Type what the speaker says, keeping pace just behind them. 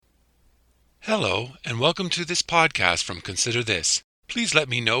Hello, and welcome to this podcast from Consider This. Please let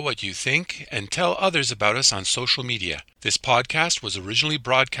me know what you think and tell others about us on social media. This podcast was originally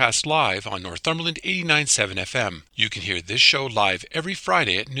broadcast live on Northumberland 89.7 FM. You can hear this show live every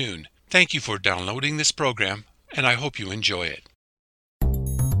Friday at noon. Thank you for downloading this program, and I hope you enjoy it.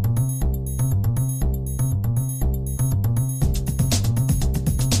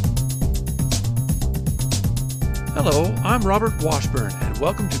 Hello, I'm Robert Washburn, and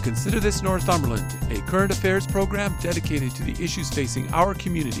welcome to Consider This Northumberland, a current affairs program dedicated to the issues facing our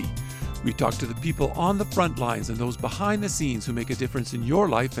community. We talk to the people on the front lines and those behind the scenes who make a difference in your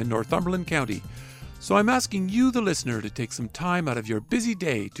life in Northumberland County. So I'm asking you, the listener, to take some time out of your busy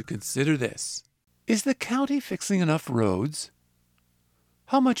day to consider this. Is the county fixing enough roads?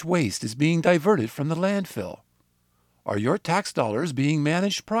 How much waste is being diverted from the landfill? Are your tax dollars being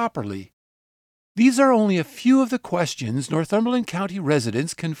managed properly? These are only a few of the questions Northumberland County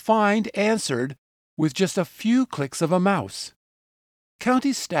residents can find answered with just a few clicks of a mouse.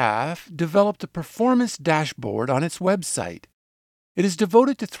 County staff developed a performance dashboard on its website. It is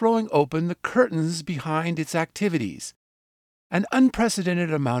devoted to throwing open the curtains behind its activities. An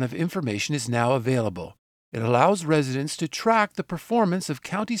unprecedented amount of information is now available. It allows residents to track the performance of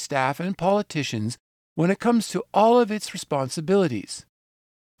county staff and politicians when it comes to all of its responsibilities.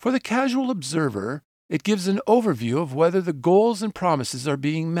 For the casual observer, it gives an overview of whether the goals and promises are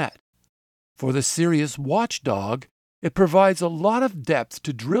being met. For the serious watchdog, it provides a lot of depth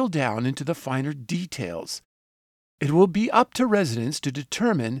to drill down into the finer details. It will be up to residents to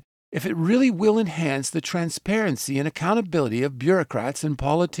determine if it really will enhance the transparency and accountability of bureaucrats and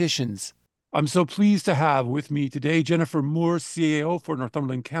politicians. I'm so pleased to have with me today Jennifer Moore, CAO for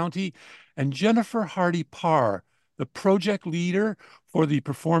Northumberland County, and Jennifer Hardy-Parr, the project leader for the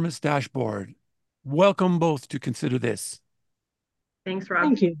performance dashboard. Welcome both to Consider This. Thanks, Rob.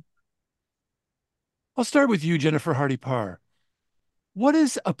 Thank you. I'll start with you, Jennifer Hardy-Parr. What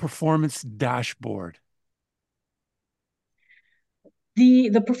is a performance dashboard?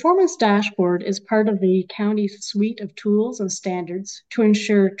 The performance dashboard is part of the county's suite of tools and standards to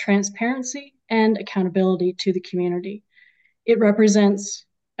ensure transparency and accountability to the community. It represents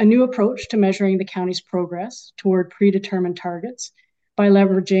a new approach to measuring the county's progress toward predetermined targets by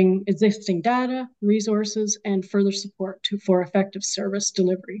leveraging existing data, resources, and further support for effective service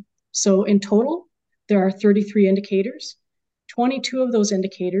delivery. So in total, there are 33 indicators. 22 of those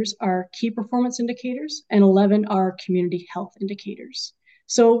indicators are key performance indicators, and 11 are community health indicators.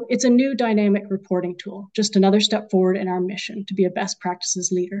 So it's a new dynamic reporting tool, just another step forward in our mission to be a best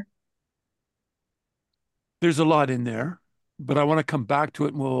practices leader. There's a lot in there, but I want to come back to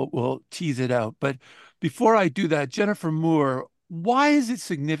it and we'll tease it out. But before I do that, Jennifer Moore, why is it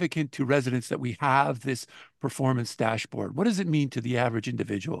significant to residents that we have this performance dashboard? What does it mean to the average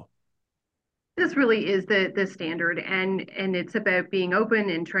individual? This really is the standard, and it's about being open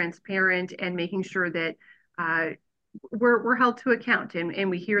and transparent and making sure that we're held to account. And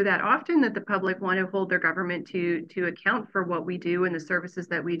we hear that often, that the public want to hold their government to account for what we do and the services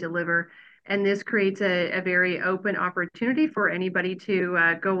that we deliver. And this creates a very open opportunity for anybody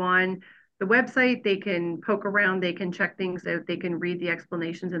to go on the website. They can poke around, they can check things out, they can read the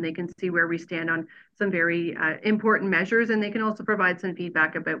explanations, and they can see where we stand on some very important measures. And they can also provide some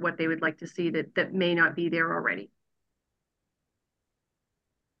feedback about what they would like to see that may not be there already.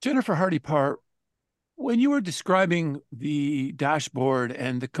 Jennifer Hardy-Parr, when you were describing the dashboard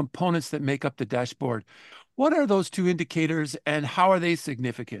and the components that make up the dashboard, what are those two indicators and how are they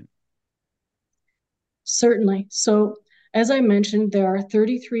significant? Certainly. So as I mentioned, there are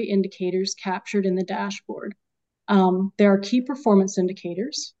 33 indicators captured in the dashboard. There are key performance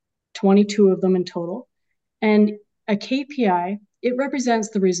indicators, 22 of them in total, and a KPI, it represents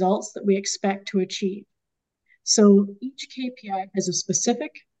the results that we expect to achieve. So each KPI has a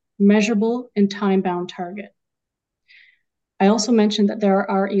specific, measurable, and time-bound target. I also mentioned that there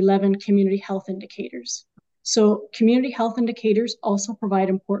are 11 community health indicators. So community health indicators also provide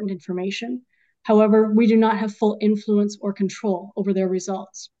important information. However, we do not have full influence or control over their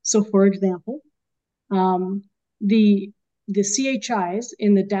results. So for example, the CHIs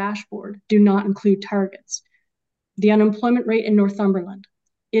in the dashboard do not include targets. The unemployment rate in Northumberland,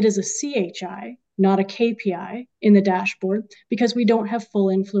 it is a CHI, not a KPI in the dashboard, because we don't have full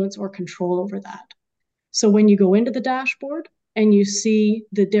influence or control over that. So when you go into the dashboard and you see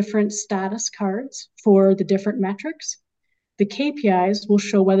the different status cards for the different metrics, the KPIs will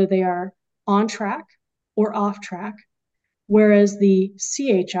show whether they are on track or off track, whereas the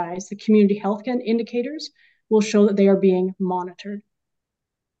CHIs, the community health indicators, will show that they are being monitored.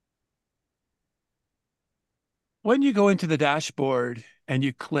 When you go into the dashboard and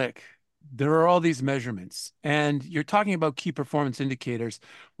you click, there are all these measurements, and you're talking about key performance indicators.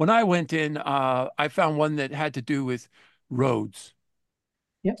 When I went in, I found one that had to do with roads.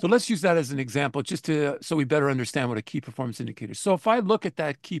 Yep. So let's use that as an example, just to so we better understand what a key performance indicator is. So if I look at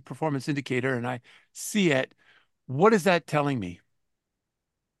that key performance indicator and I see it, what is that telling me?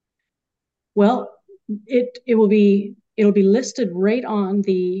 Well, it'll be listed right on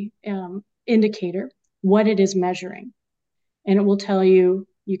the indicator what it is measuring, and it will tell you.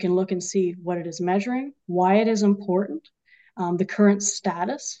 You can look and see what it is measuring, why it is important, the current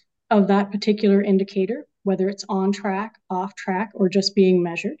status of that particular indicator, whether it's on track, off track, or just being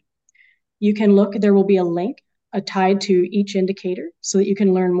measured. You can look. There will be a link tied to each indicator so that you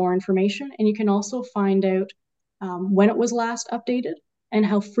can learn more information, and you can also find out when it was last updated and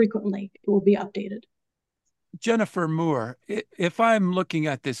how frequently it will be updated. Jennifer Moore, if I'm looking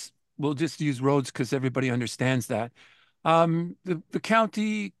at this, we'll just use roads because everybody understands that. The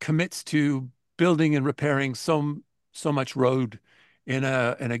county commits to building and repairing so much road in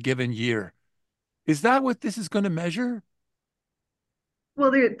a given year. Is that what this is going to measure?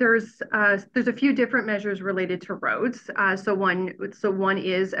 Well, there's a few different measures related to roads. So one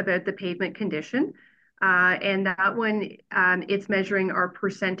is about the pavement condition, and that one it's measuring our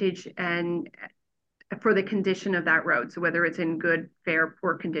percentage and for the condition of that road. So whether it's in good, fair,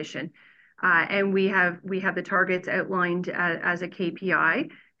 poor condition. And we have the targets outlined as a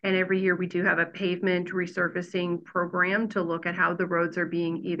KPI. And every year we do have a pavement resurfacing program to look at how the roads are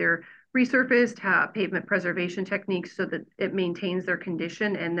being either resurfaced, pavement preservation techniques so that it maintains their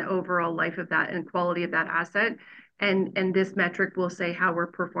condition and the overall life of that and quality of that asset. And this metric will say how we're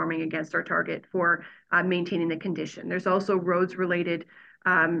performing against our target for maintaining the condition. There's also roads related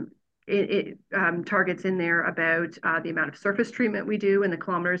targets in there about the amount of surface treatment we do and the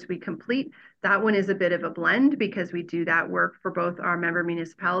kilometers we complete. That one is a bit of a blend because we do that work for both our member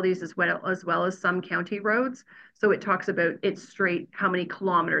municipalities as well as some county roads. So it talks about it's straight how many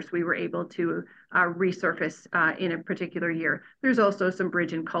kilometers we were able to resurface in a particular year. There's also some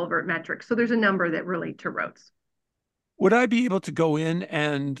bridge and culvert metrics. So there's a number that relate to roads. Would I be able to go in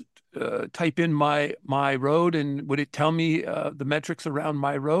and type in my road, and would it tell me the metrics around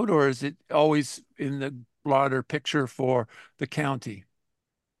my road, or is it always in the broader picture for the county?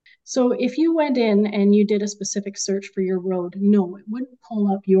 So if you went in and you did a specific search for your road, no, it wouldn't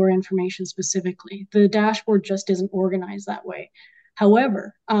pull up your information specifically. The dashboard just isn't organized that way.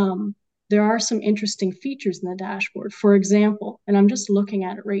 However, there are some interesting features in the dashboard. For example, and I'm just looking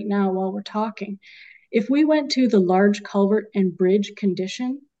at it right now while we're talking, if we went to the large culvert and bridge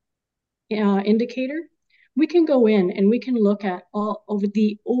condition indicator, we can go in and we can look at all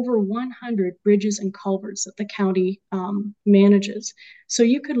over 100 bridges and culverts that the county manages. So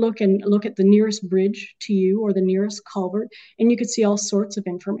you could look at the nearest bridge to you or the nearest culvert, and you could see all sorts of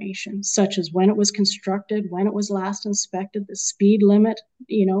information, such as when it was constructed, when it was last inspected, the speed limit,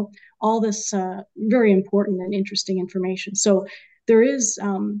 all this very important and interesting information. So there is,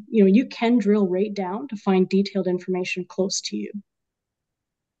 you can drill right down to find detailed information close to you.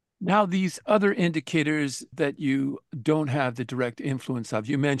 Now, these other indicators that you don't have the direct influence of,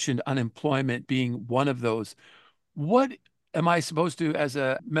 you mentioned unemployment being one of those. What am I supposed to, as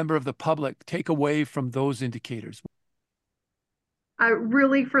a member of the public, take away from those indicators?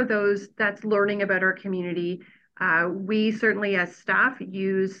 Really, for those that's learning about our community, we certainly as staff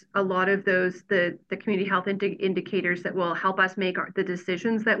use a lot of the community health indicators that will help us make the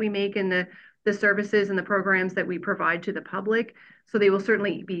decisions that we make in the services and the programs that we provide to the public. So they will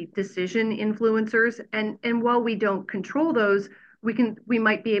certainly be decision influencers. And while we don't control those, we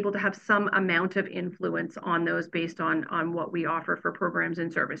might be able to have some amount of influence on those based on what we offer for programs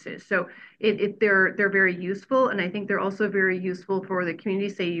and services. So they're very useful, and I think they're also very useful for the community.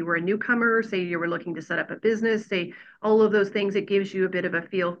 Say you were a newcomer, say you were looking to set up a business, say all of those things. It gives you a bit of a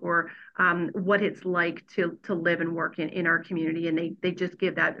feel for what it's like to live and work in our community, and they just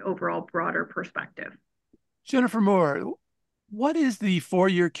give that overall broader perspective. Jennifer Moore, what is the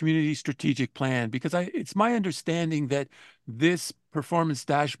four-year community strategic plan? Because it's my understanding that this performance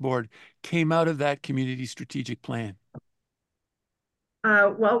dashboard came out of that community strategic plan.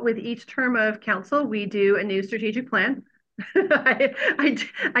 Well, with each term of council, we do a new strategic plan.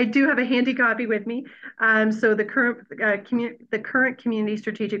 I do have a handy copy with me. So the current community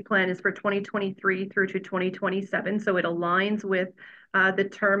strategic plan is for 2023 through to 2027. So it aligns with the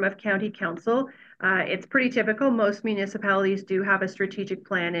term of county council. It's pretty typical. Most municipalities do have a strategic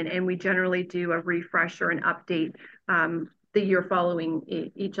plan, and we generally do a refresh or an update the year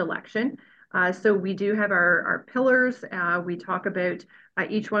following each election. So we do have our pillars. We talk about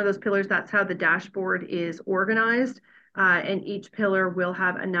each one of those pillars. That's how the dashboard is organized. and each pillar will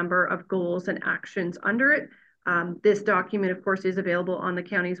have a number of goals and actions under it. This document, of course, is available on the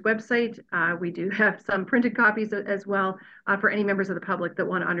county's website. We do have some printed copies as well for any members of the public that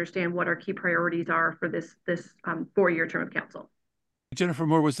want to understand what our key priorities are for this 4-year term of council. Jennifer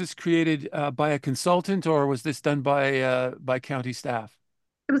Moore, was this created by a consultant or was this done by county staff?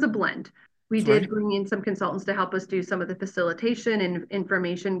 It was a blend. We Sorry? did bring in some consultants to help us do some of the facilitation and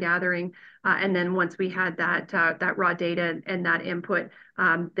information gathering. And then once we had that raw data and that input,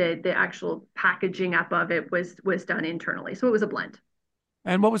 the actual packaging up of it was done internally. So it was a blend.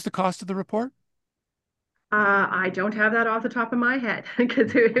 And what was the cost of the report? I don't have that off the top of my head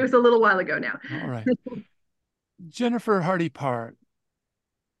because it was a little while ago now. All right. Jennifer Hardy-Parr.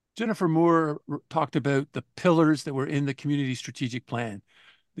 Jennifer Moore talked about the pillars that were in the community strategic plan.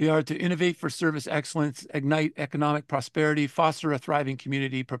 They are to innovate for service excellence, ignite economic prosperity, foster a thriving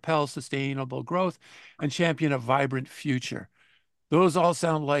community, propel sustainable growth, and champion a vibrant future. Those all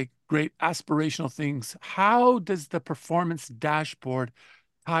sound like great aspirational things. How does the performance dashboard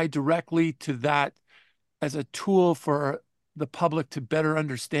tie directly to that as a tool for the public to better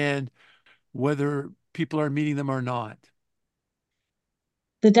understand whether people are meeting them or not?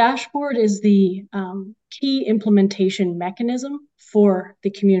 The dashboard is the key implementation mechanism for the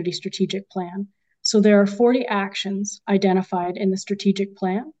community strategic plan. So there are 40 actions identified in the strategic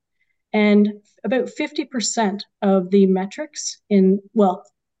plan, and about 50% of the metrics let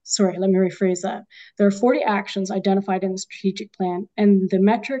me rephrase that. There are 40 actions identified in the strategic plan, and the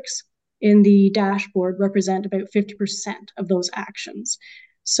metrics in the dashboard represent about 50% of those actions.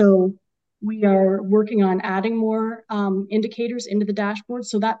 So we are working on adding more indicators into the dashboard,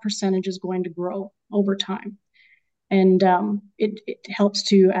 so that percentage is going to grow over time. And it helps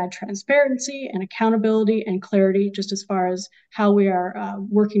to add transparency and accountability and clarity just as far as how we are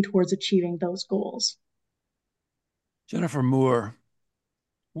working towards achieving those goals. Jennifer Moore,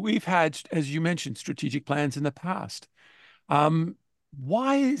 we've had, as you mentioned, strategic plans in the past.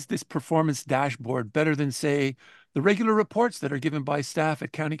 Why is this performance dashboard better than, say, the regular reports that are given by staff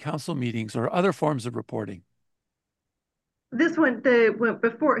at county council meetings or other forms of reporting? This one,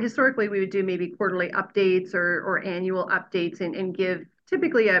 before historically we would do maybe quarterly updates or annual updates and give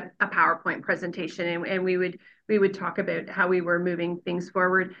typically a PowerPoint presentation, and we would talk about how we were moving things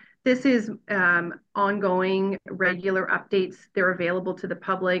forward. This is ongoing, regular updates. They're available to the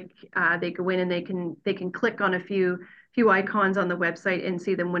public. They go in and they can click on a few icons on the website and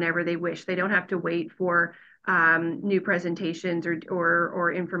see them whenever they wish. They don't have to wait for new presentations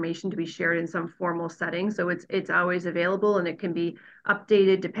or information to be shared in some formal setting. So it's always available, and it can be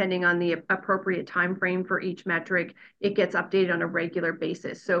updated depending on the appropriate time frame for each metric. It gets updated on a regular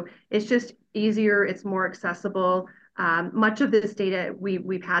basis. So it's just easier, it's more accessible. Much of this data,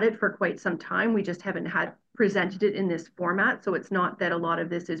 we've had it for quite some time. We just haven't had presented it in this format. So it's not that a lot of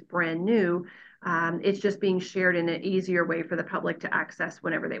this is brand new. It's just being shared in an easier way for the public to access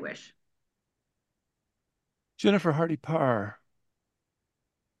whenever they wish. Jennifer Hardy-Parr,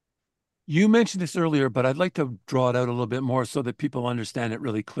 you mentioned this earlier, but I'd like to draw it out a little bit more so that people understand it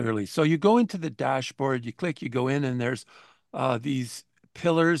really clearly. So you go into the dashboard, you click, you go in, and there's these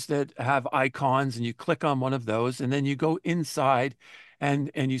pillars that have icons, and you click on one of those, and then you go inside and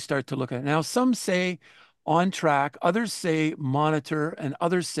you start to look at it. Now, some say on track, others say monitor, and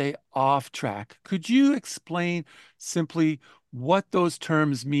others say off track. Could you explain simply what those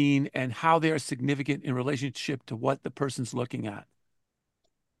terms mean and how they are significant in relationship to what the person's looking at?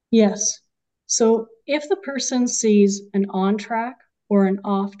 Yes. So if the person sees an on track or an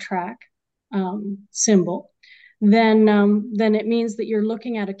off track symbol, then it means that you're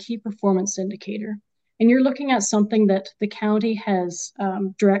looking at a key performance indicator. And you're looking at something that the county has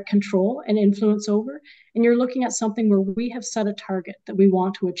direct control and influence over. And you're looking at something where we have set a target that we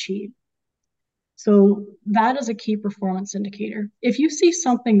want to achieve. So that is a key performance indicator. If you see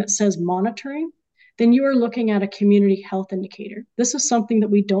something that says monitoring, then you are looking at a community health indicator. This is something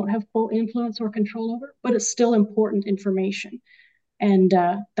that we don't have full influence or control over, but it's still important information. And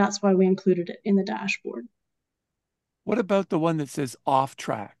that's why we included it in the dashboard. What about the one that says off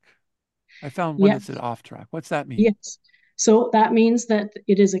track? I found one that said off track. What's that mean? Yes. So that means that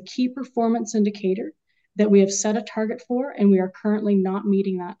it is a key performance indicator that we have set a target for, and we are currently not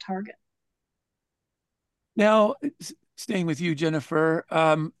meeting that target. Now, staying with you, Jennifer,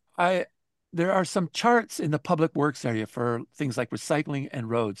 there are some charts in the public works area for things like recycling and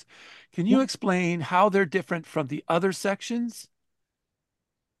roads. Can you explain how they're different from the other sections?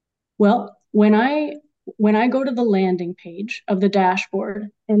 Well, when I go to the landing page of the dashboard,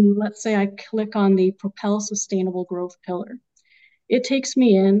 and let's say I click on the Propel Sustainable Growth pillar, It takes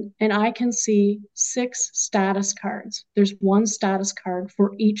me in and I can see 6 status cards. There's one status card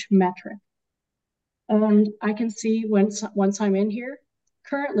for each metric. And I can see once I'm in here,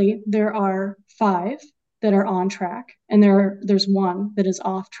 currently there are 5 that are on track and there's one that is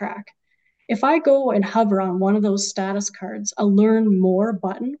off track. If I go and hover on one of those status cards, a learn more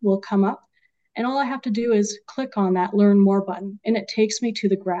button will come up. And all I have to do is click on that learn more button, and it takes me to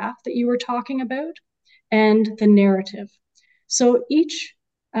the graph that you were talking about and the narrative. So each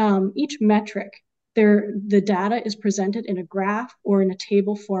metric, the data is presented in a graph or in a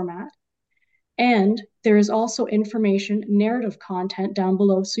table format. And there is also information, narrative content down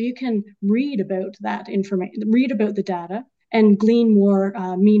below. So you can read about that information, read about the data, and glean more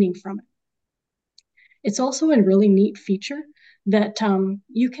meaning from it. It's also a really neat feature that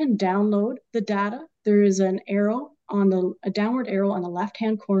you can download the data. There is an arrow a downward arrow on the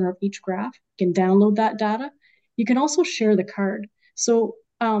left-hand corner of each graph. You can download that data. You can also share the card. So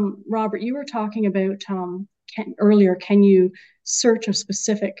Robert, you were talking about earlier, can you search a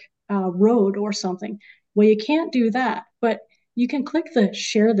specific road or something? Well, you can't do that, but you can click the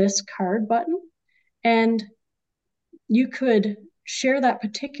share this card button and you could share that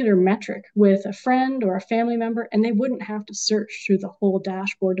particular metric with a friend or a family member, and they wouldn't have to search through the whole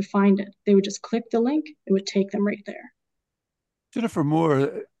dashboard to find it. They would just click the link, it would take them right there. Jennifer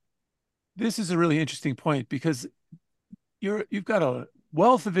Moore, this is a really interesting point because you've got a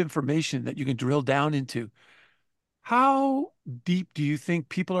wealth of information that you can drill down into. How deep do you think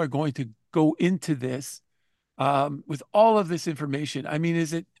people are going to go into this with all of this information? I mean,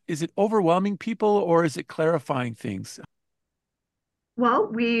 is it overwhelming people or is it clarifying things?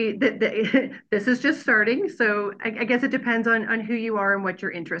 Well, this is just starting, so I guess it depends on who you are and what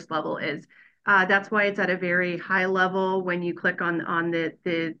your interest level is. That's why it's at a very high level. When you click on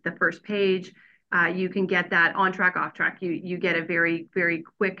the first page, you can get that on track, off track. You get a very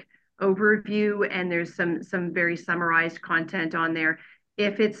quick overview, and there's some very summarized content on there.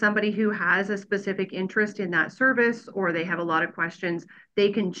 If it's somebody who has a specific interest in that service or they have a lot of questions,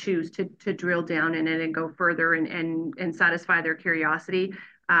 they can choose to drill down in it and go further and satisfy their curiosity.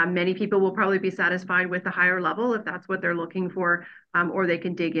 Many people will probably be satisfied with the higher level if that's what they're looking for, or they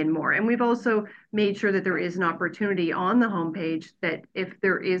can dig in more. And we've also made sure that there is an opportunity on the homepage that if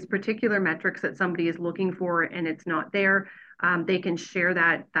there is particular metrics that somebody is looking for and it's not there, they can share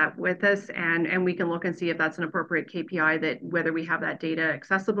that with us, and we can look and see if that's an appropriate KPI, that whether we have that data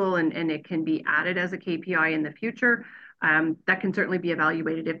accessible and it can be added as a KPI in the future. That can certainly be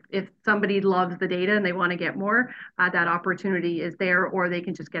evaluated. If somebody loves the data and they want to get more, that opportunity is there, or they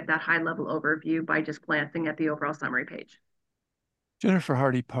can just get that high level overview by just glancing at the overall summary page. Jennifer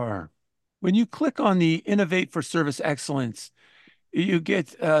Hardy-Parr, when you click on the Innovate for Service Excellence, you get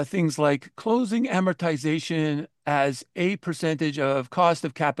things like closing amortization as a percentage of cost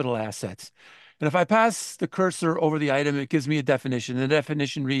of capital assets. And if I pass the cursor over the item, it gives me a definition. The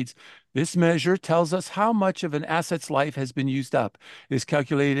definition reads, this measure tells us how much of an asset's life has been used up. It is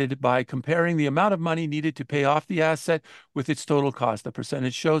calculated by comparing the amount of money needed to pay off the asset with its total cost. The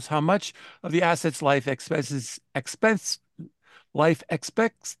percentage shows how much of the asset's life expectancy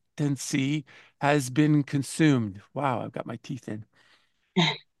has been consumed. Wow, I've got my teeth in.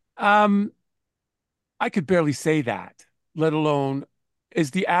 I could barely say that, let alone is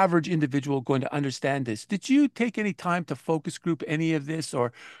the average individual going to understand this? Did you take any time to focus group any of this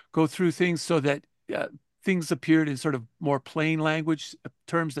or go through things so that things appeared in sort of more plain language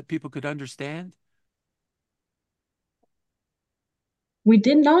terms that people could understand? We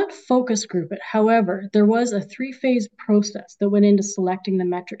did not focus group it. However, there was a 3-phase process that went into selecting the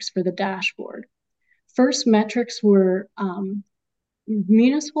metrics for the dashboard. First, metrics were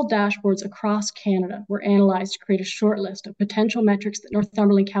municipal dashboards across Canada were analyzed to create a short list of potential metrics that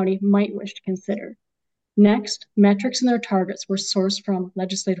Northumberland County might wish to consider. Next, metrics and their targets were sourced from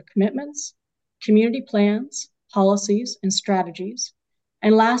legislative commitments, community plans, policies, and strategies.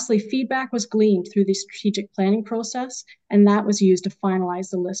 And lastly, feedback was gleaned through the strategic planning process, and that was used to finalize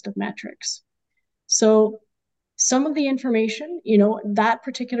the list of metrics. So some of the information, that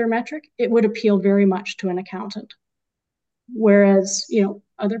particular metric, it would appeal very much to an accountant. Whereas,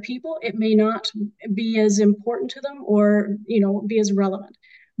 other people, it may not be as important to them or, be as relevant.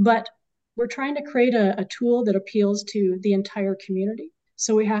 But we're trying to create a tool that appeals to the entire community.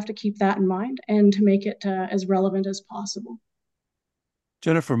 So we have to keep that in mind and to make it as relevant as possible.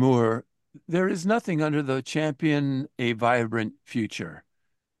 Jennifer Moore, there is nothing under the Champion a Vibrant Future.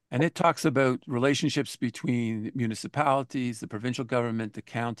 And it talks about relationships between municipalities, the provincial government, the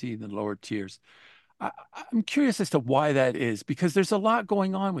county, the lower tiers. I'm curious as to why that is, because there's a lot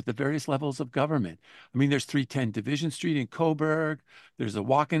going on with the various levels of government. I mean, there's 310 Division Street in Coburg. There's a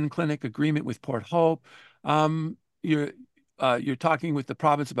walk-in clinic agreement with Port Hope. Um, you're you're talking with the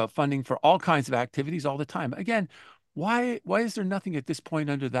province about funding for all kinds of activities all the time. Again, why is there nothing at this point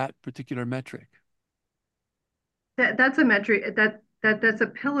under that particular metric? That's a metric that's a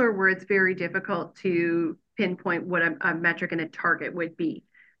pillar where it's very difficult to pinpoint what a metric and a target would be.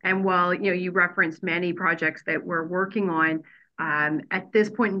 And while you referenced many projects that we're working on, at this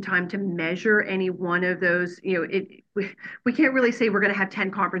point in time to measure any one of those, we can't really say we're going to have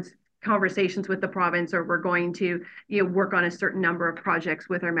 10 conversations with the province, or we're going to work on a certain number of projects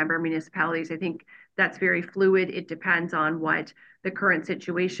with our member municipalities. I think that's very fluid. It depends on what the current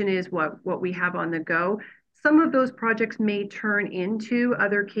situation is, what we have on the go. Some of those projects may turn into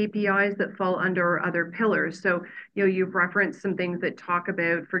other KPIs that fall under other pillars. So, you've referenced some things that talk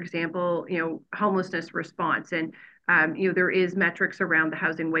about, for example, homelessness response. And, there is metrics around the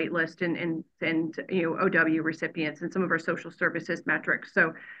housing wait list and OW recipients and some of our social services metrics.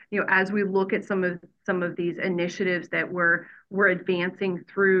 So, as we look at some of these initiatives that we're advancing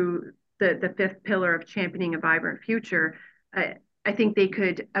through the fifth pillar of championing a vibrant future, I think they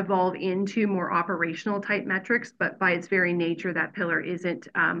could evolve into more operational type metrics, but by its very nature, that pillar isn't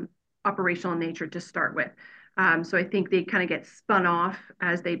operational in nature to start with. So I think they kind of get spun off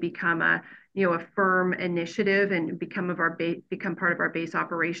as they become a firm initiative and become part of our base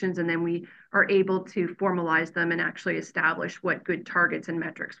operations, and then we are able to formalize them and actually establish what good targets and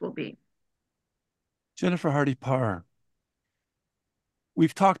metrics will be. Jennifer Hardy-Parr,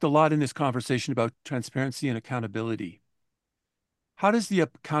 we've talked a lot in this conversation about transparency and accountability. How does the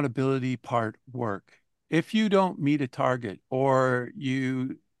accountability part work? If you don't meet a target, or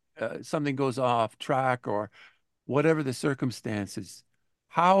something goes off track, or whatever the circumstances,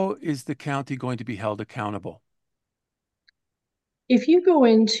 how is the county going to be held accountable? If you go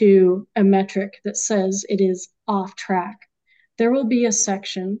into a metric that says it is off track, there will be a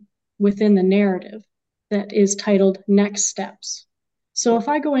section within the narrative that is titled Next Steps. So if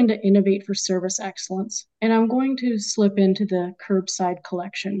I go into Innovate for Service Excellence, and I'm going to slip into the curbside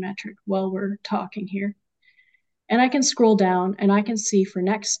collection metric while we're talking here, and I can scroll down and I can see for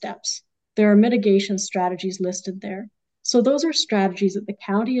next steps, there are mitigation strategies listed there. So those are strategies that the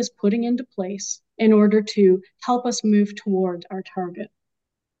county is putting into place in order to help us move towards our target.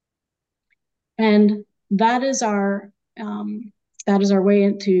 And that is our way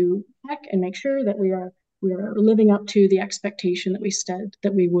into check and make sure that we are living up to the expectation that we said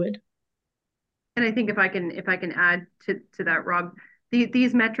that we would. And I think if I can add to that, Rob,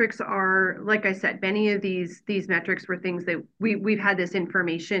 these metrics are, like I said, many of these metrics were things that we've had this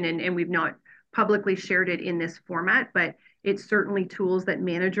information and we've not publicly shared it in this format, but it's certainly tools that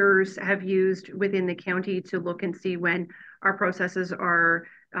managers have used within the county to look and see when our processes are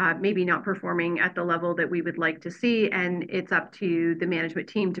maybe not performing at the level that we would like to see. And it's up to the management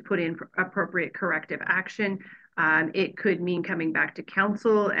team to put in appropriate corrective action. It could mean coming back to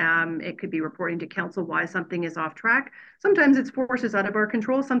council. It could be reporting to council why something is off track. Sometimes it's forces out of our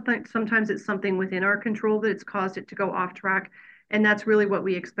control. Sometimes it's something within our control that it's caused it to go off track. And that's really what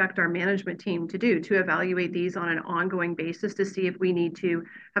we expect our management team to do, to evaluate these on an ongoing basis to see if we need to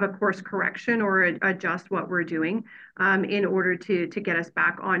have a course correction or adjust what we're doing in order to get us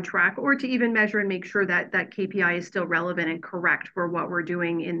back on track, or to even measure and make sure that that KPI is still relevant and correct for what we're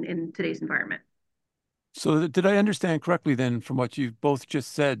doing in today's environment. So did I understand correctly then from what you've both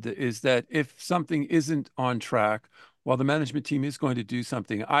just said, is that if something isn't on track, while the management team is going to do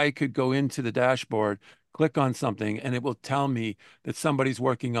something, I could go into the dashboard, click on something, and it will tell me that somebody's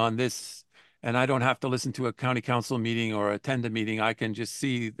working on this, and I don't have to listen to a county council meeting or attend a meeting. I can just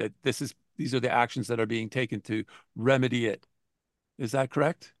see that these are the actions that are being taken to remedy it. Is that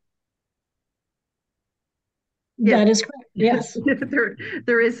correct? Yes. That is correct. Yes.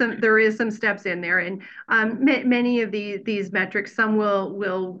 there is some steps in there, and many of these metrics, some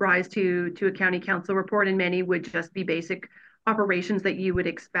will rise to a county council report, and many would just be basic operations that you would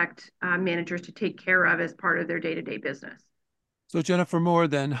expect managers to take care of as part of their day-to-day business. So Jennifer Moore,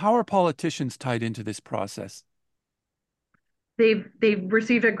 then, how are politicians tied into this process? They've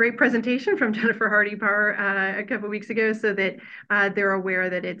received a great presentation from Jennifer Hardy-Parr a couple of weeks ago, so that they're aware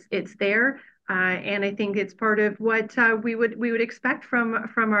that it's there. And I think it's part of what we would expect from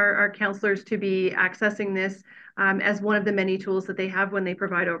our counselors to be accessing this as one of the many tools that they have when they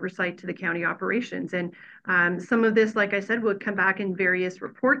provide oversight to the county operations. And some of this, like I said, will come back in various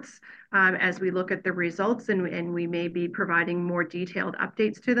reports as we look at the results, and we may be providing more detailed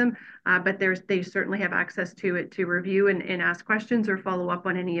updates to them. But they certainly have access to it to review and ask questions or follow up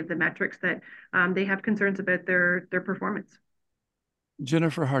on any of the metrics that they have concerns about their performance.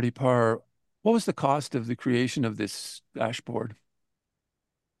 Jennifer Hardy-Parr, what was the cost of the creation of this dashboard?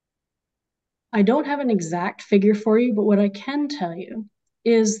 I don't have an exact figure for you, but what I can tell you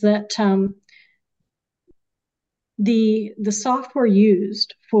is that the software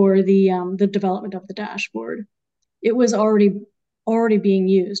used for the development of the dashboard, it was already being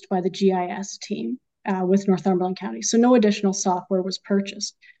used by the GIS team with Northumberland County. So no additional software was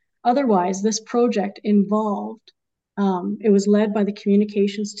purchased. Otherwise, this project involved, it was led by the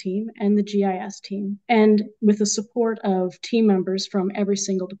communications team and the GIS team, and with the support of team members from every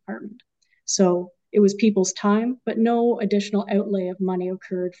single department. So it was people's time, but no additional outlay of money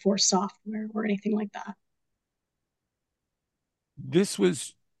occurred for software or anything like that. This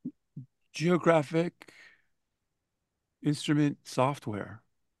was geographic instrument software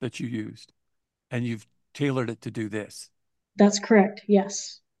that you used, and you've tailored it to do this. That's correct,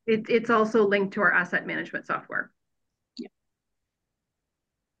 yes. It's also linked to our asset management software. Yeah.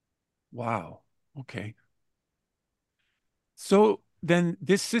 Wow. Okay. So then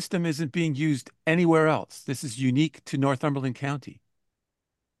this system isn't being used anywhere else. This is unique to Northumberland County.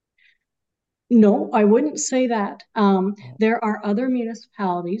 No, I wouldn't say that. Oh. There are other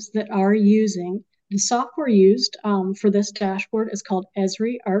municipalities that are using the software used for this dashboard is called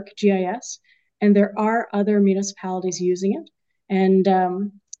Esri ArcGIS, and there are other municipalities using it.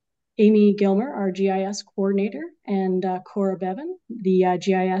 And Amy Gilmer, our GIS coordinator, and Cora Bevan, the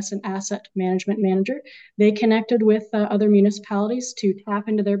GIS and asset management manager, they connected with other municipalities to tap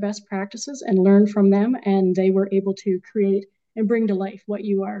into their best practices and learn from them, and they were able to create and bring to life what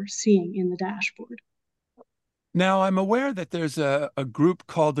you are seeing in the dashboard. Now, I'm aware that there's a group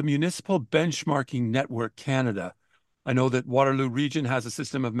called the Municipal Benchmarking Network Canada. I know that Waterloo Region has a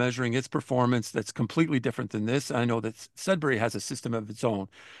system of measuring its performance that's completely different than this. I know that Sudbury has a system of its own.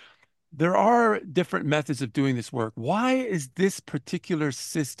 There are different methods of doing this work. Why is this particular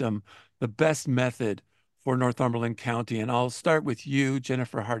system the best method for Northumberland County? And I'll start with you,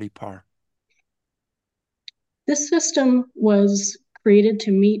 Jennifer Hardy-Parr. This system was created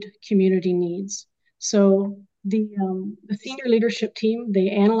to meet community needs. So the senior leadership team, they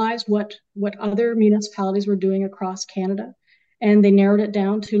analyzed what other municipalities were doing across Canada, and they narrowed it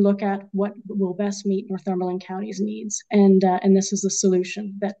down to look at what will best meet Northumberland County's needs. And this is the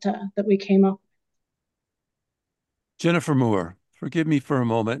solution that we came up with. Jennifer Moore, forgive me for a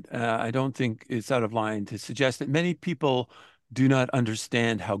moment. I don't think it's out of line to suggest that many people do not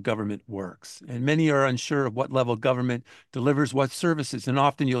understand how government works, and many are unsure of what level government delivers what services. And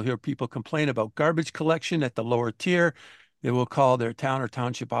often you'll hear people complain about garbage collection at the lower tier. They will call their town or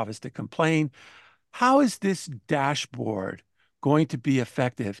township office to complain. How is this dashboard going to be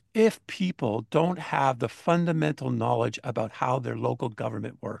effective if people don't have the fundamental knowledge about how their local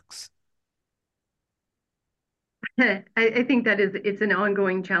government works? I think that it's an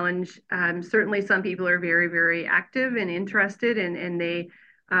ongoing challenge. Certainly, some people are very, very active and interested, and they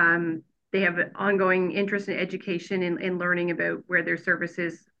have an ongoing interest in education and learning about where their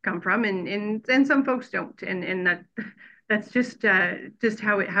services come from, and some folks don't, and that's just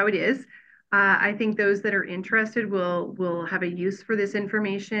how it is. I think those that are interested will have a use for this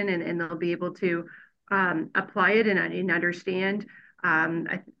information, and they'll be able to apply it and understand.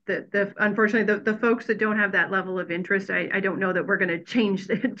 Unfortunately, the folks that don't have that level of interest, I don't know that we're going to change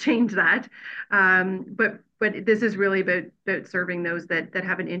that. But this is really about serving those that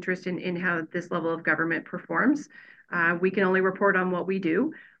have an interest in how this level of government performs. We can only report on what we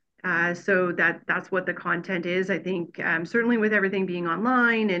do. So that's what the content is. I think certainly with everything being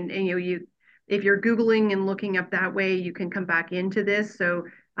online and you if you're Googling and looking up that way, you can come back into this. So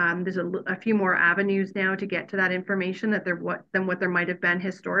there's a few more avenues now to get to that information than what there might have been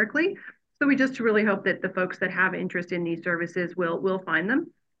historically. So we just really hope that the folks that have interest in these services will find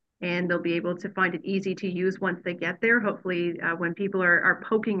them, and they'll be able to find it easy to use once they get there. Hopefully, when people are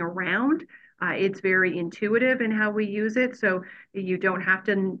poking around, it's very intuitive in how we use it. So you don't have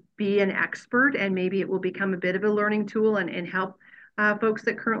to be an expert, and maybe it will become a bit of a learning tool and help folks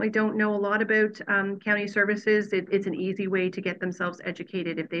that currently don't know a lot about county services. It's an easy way to get themselves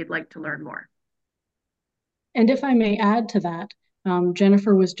educated if they'd like to learn more. And if I may add to that,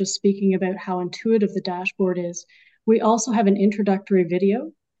 Jennifer was just speaking about how intuitive the dashboard is. We also have an introductory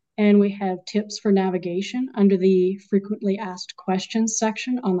video, and we have tips for navigation under the frequently asked questions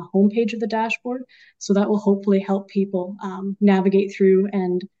section on the homepage of the dashboard. So that will hopefully help people navigate through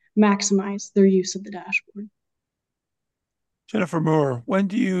and maximize their use of the dashboard. Jennifer Moore, when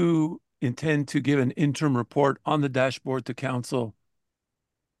do you intend to give an interim report on the dashboard to council?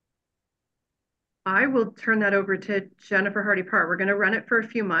 I will turn that over to Jennifer Hardy-Parr. We're going to run it for a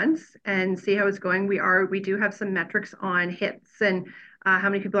few months and see how it's going. We do have some metrics on hits and how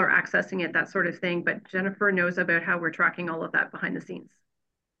many people are accessing it, that sort of thing. But Jennifer knows about how we're tracking all of that behind the scenes.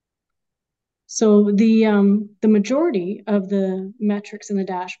 So the majority of the metrics in the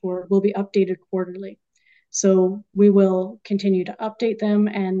dashboard will be updated quarterly. So we will continue to update them,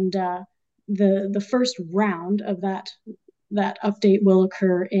 and the first round of that update will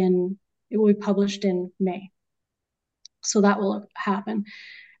occur it will be published in May. So that will happen.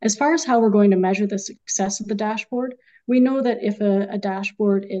 As far as how we're going to measure the success of the dashboard, we know that if a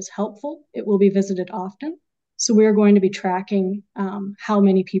dashboard is helpful, it will be visited often. So we are going to be tracking how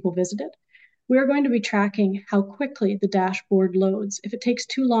many people visit it. We are going to be tracking how quickly the dashboard loads. If it takes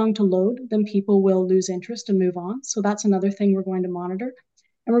too long to load, then people will lose interest and move on. So that's another thing we're going to monitor.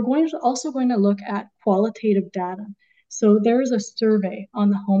 And we're also going to look at qualitative data. So there is a survey on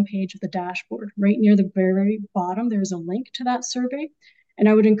the homepage of the dashboard. Right near the very bottom, there's a link to that survey. And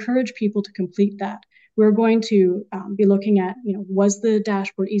I would encourage people to complete that. We're going to be looking at, was the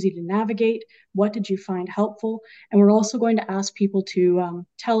dashboard easy to navigate? What did you find helpful? And we're also going to ask people to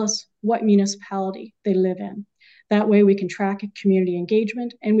tell us what municipality they live in. That way we can track community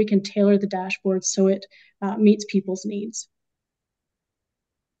engagement and we can tailor the dashboard so it meets people's needs.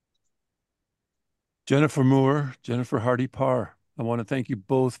 Jennifer Moore, Jennifer Hardy-Parr, I want to thank you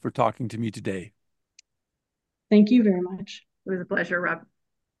both for talking to me today. Thank you very much. It was a pleasure, Rob.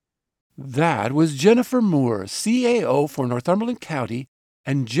 That was Jennifer Moore, CAO for Northumberland County,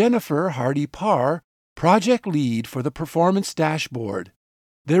 and Jennifer Hardy-Parr, Project Lead for the Performance Dashboard.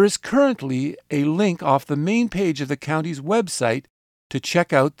 There is currently a link off the main page of the county's website to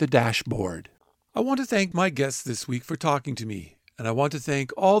check out the dashboard. I want to thank my guests this week for talking to me, and I want to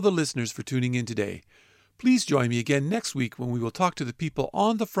thank all the listeners for tuning in today. Please join me again next week when we will talk to the people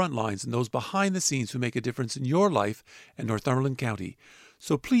on the front lines and those behind the scenes who make a difference in your life and Northumberland County.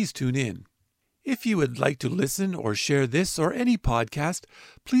 So please tune in. If you would like to listen or share this or any podcast,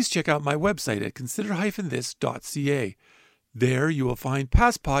 please check out my website at consider-this.ca. There you will find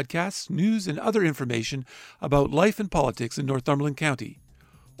past podcasts, news, and other information about life and politics in Northumberland County.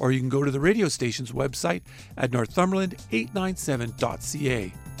 Or you can go to the radio station's website at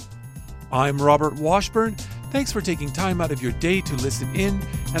northumberland897.ca. I'm Robert Washburn. Thanks for taking time out of your day to listen in,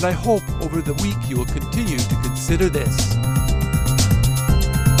 and I hope over the week you will continue to consider this.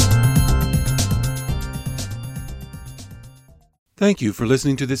 Thank you for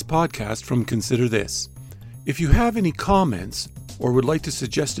listening to this podcast from Consider This. If you have any comments or would like to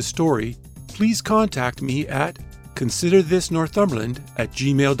suggest a story, please contact me at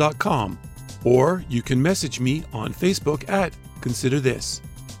considerthisnorthumberland@gmail.com, or you can message me on Facebook at Consider This.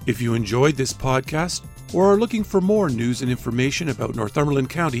 If you enjoyed this podcast or are looking for more news and information about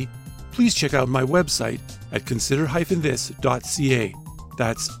Northumberland County, please check out my website at consider-this.ca.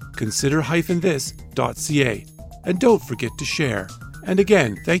 That's consider-this.ca. And don't forget to share. And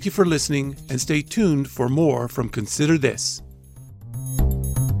again, thank you for listening and stay tuned for more from Consider This.